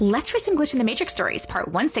Let's read some Glitch in the Matrix stories, part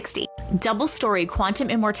 160. Double story, Quantum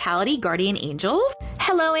Immortality, Guardian Angels.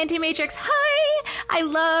 Hello, Anti-Matrix. Hi! I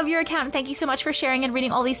love your account, and thank you so much for sharing and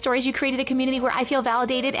reading all these stories. You created a community where I feel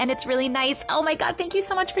validated, and it's really nice. Oh my god, thank you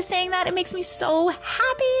so much for saying that. It makes me so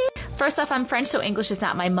happy. First off, I'm French, so English is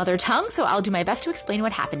not my mother tongue, so I'll do my best to explain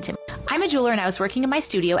what happened to me. I'm a jeweler, and I was working in my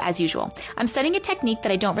studio as usual. I'm studying a technique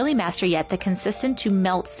that I don't really master yet that consists in to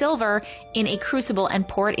melt silver in a crucible and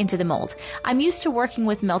pour it into the mold. I'm used to working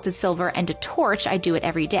with melted silver and a torch. I do it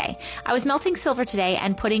every day. I was melting silver today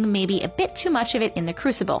and putting maybe a bit too much of it in the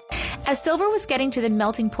crucible. As silver was getting to the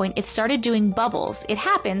melting point, it started doing bubbles. It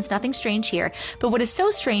happens, nothing strange here, but what is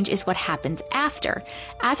so strange is what happened after.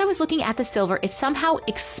 As I was looking at the silver, it somehow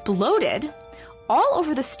exploded all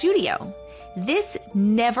over the studio. This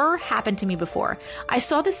never happened to me before. I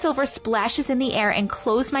saw the silver splashes in the air and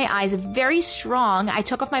closed my eyes very strong. I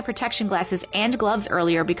took off my protection glasses and gloves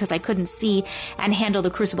earlier because I couldn't see and handle the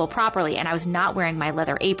crucible properly, and I was not wearing my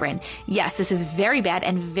leather apron. Yes, this is very bad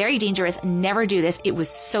and very dangerous. Never do this. It was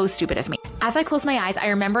so stupid of me. As I closed my eyes, I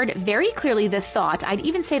remembered very clearly the thought, I'd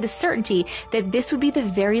even say the certainty, that this would be the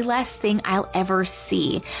very last thing I'll ever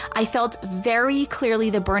see. I felt very clearly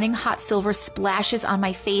the burning hot silver splashes on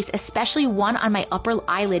my face, especially one on my upper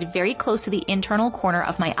eyelid very close to the internal corner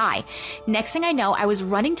of my eye. Next thing I know, I was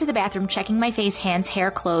running to the bathroom, checking my face, hands, hair,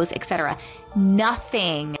 clothes, etc.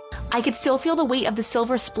 Nothing. I could still feel the weight of the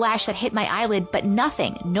silver splash that hit my eyelid, but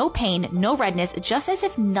nothing. No pain, no redness, just as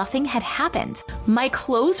if nothing had happened. My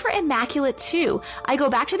clothes were immaculate too. I go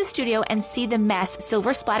back to the studio and see the mess,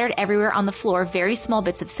 silver splattered everywhere on the floor, very small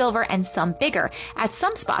bits of silver and some bigger. At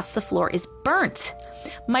some spots, the floor is burnt.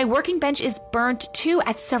 My working bench is burnt too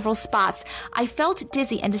at several spots. I felt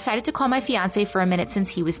dizzy and decided to call my fiance for a minute since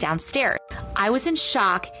he was downstairs. I was in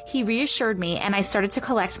shock. He reassured me and I started to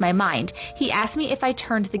collect my mind. He asked me if I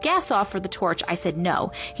turned the gas off for the torch. I said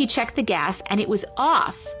no. He checked the gas and it was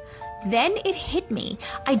off. Then it hit me.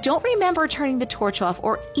 I don't remember turning the torch off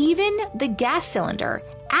or even the gas cylinder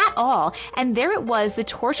at all. And there it was, the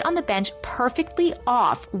torch on the bench, perfectly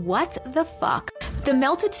off. What the fuck? The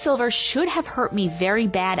melted silver should have hurt me very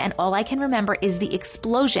bad, and all I can remember is the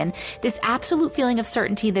explosion, this absolute feeling of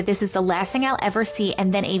certainty that this is the last thing I'll ever see,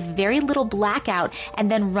 and then a very little blackout, and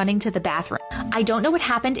then running to the bathroom. I don't know what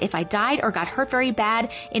happened, if I died or got hurt very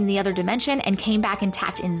bad in the other dimension and came back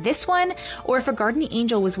intact in this one, or if a guardian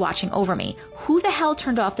angel was watching over me. Who the hell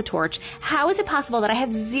turned off the torch? How is it possible that I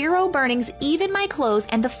have zero burnings, even my clothes,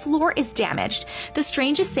 and the floor is damaged? The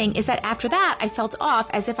strangest thing is that after that, I felt off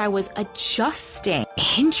as if I was adjusting.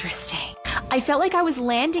 Interesting. I felt like I was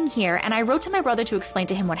landing here, and I wrote to my brother to explain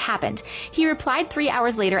to him what happened. He replied 3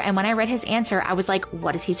 hours later, and when I read his answer, I was like,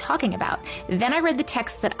 what is he talking about? Then I read the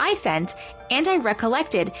text that I sent, and I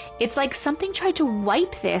recollected. It's like something tried to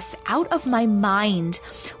wipe this out of my mind.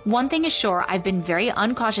 One thing is sure, I've been very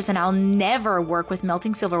uncautious, and I'll never work with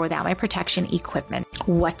melting silver without my protection equipment.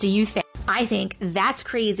 What do you think? I think that's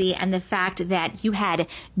crazy, and the fact that you had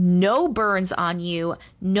no burns on you,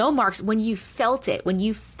 no marks when you felt it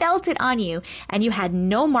on you, and you had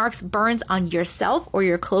no marks, burns on yourself or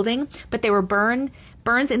your clothing, but they were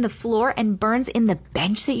burns in the floor and burns in the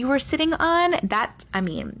bench that you were sitting on.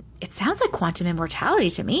 It sounds like quantum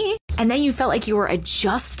immortality to me. And then you felt like you were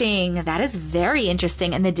adjusting. That is very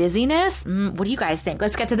interesting. And the dizziness? What do you guys think?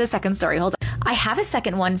 Let's get to the second story. Hold on. I have a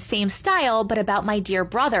second one, same style, but about my dear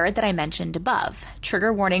brother that I mentioned above.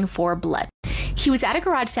 Trigger warning for blood. He was at a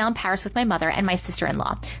garage sale in Paris with my mother and my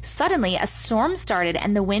sister-in-law. Suddenly, a storm started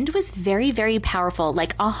and the wind was very, very powerful,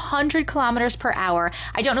 like 100 kilometers per hour.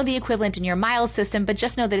 I don't know the equivalent in your miles system, but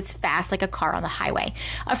just know that it's fast like a car on the highway.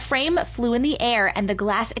 A frame flew in the air and the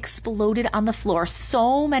glass exploded on the floor.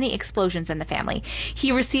 So many explosions in the family.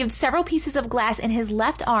 He received several pieces of glass in his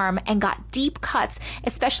left arm and got deep cuts,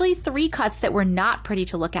 especially 3 cuts that were not pretty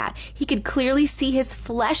to look at. He could clearly see his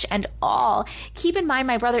flesh and all. Keep in mind,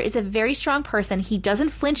 my brother is a very strong person. He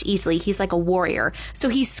doesn't flinch easily. He's like a warrior. So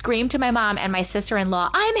he screamed to my mom and my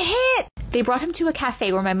sister-in-law, "I'm hit!" They brought him to a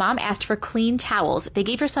cafe where my mom asked for clean towels. They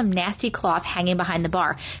gave her some nasty cloth hanging behind the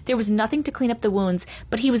bar. There was nothing to clean up the wounds,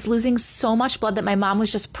 but he was losing so much blood that my mom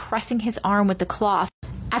was just pressing his arm with the cloth.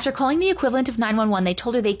 After calling the equivalent of 911, they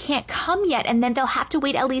told her they can't come yet and then they'll have to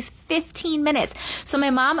wait at least 15 minutes. So my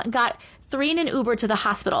mom got 3 in an Uber to the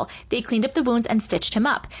hospital. They cleaned up the wounds and stitched him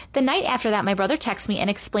up. The night after that, my brother texts me and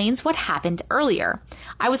explains what happened earlier.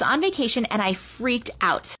 I was on vacation and I freaked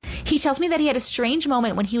out. He tells me that he had a strange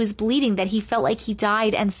moment when he was bleeding, that he felt like he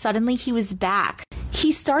died and suddenly he was back.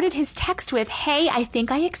 He started his text with, "Hey, I think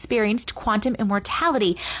I experienced quantum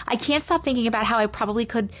immortality. I can't stop thinking about how I probably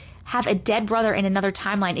could have a dead brother in another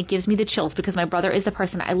timeline, it gives me the chills because my brother is the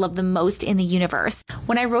person I love the most in the universe.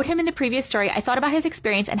 When I wrote him in the previous story, I thought about his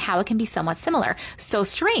experience and how it can be somewhat similar. So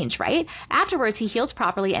strange, right? Afterwards, he healed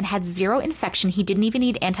properly and had zero infection. He didn't even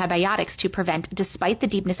need antibiotics to prevent, despite the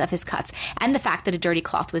deepness of his cuts and the fact that a dirty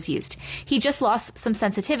cloth was used. He just lost some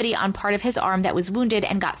sensitivity on part of his arm that was wounded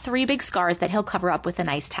and got 3 big scars that he'll cover up with a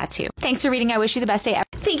nice tattoo. Thanks for reading. I wish you the best day ever.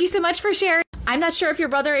 Thank you so much for sharing. I'm not sure if your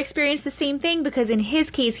brother experienced the same thing because in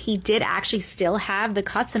his case, he did actually still have the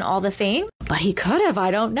cuts and all the thing, but he could have.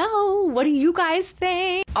 I don't know. What do you guys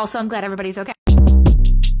think? Also, I'm glad everybody's okay.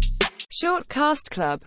 Short Cast Club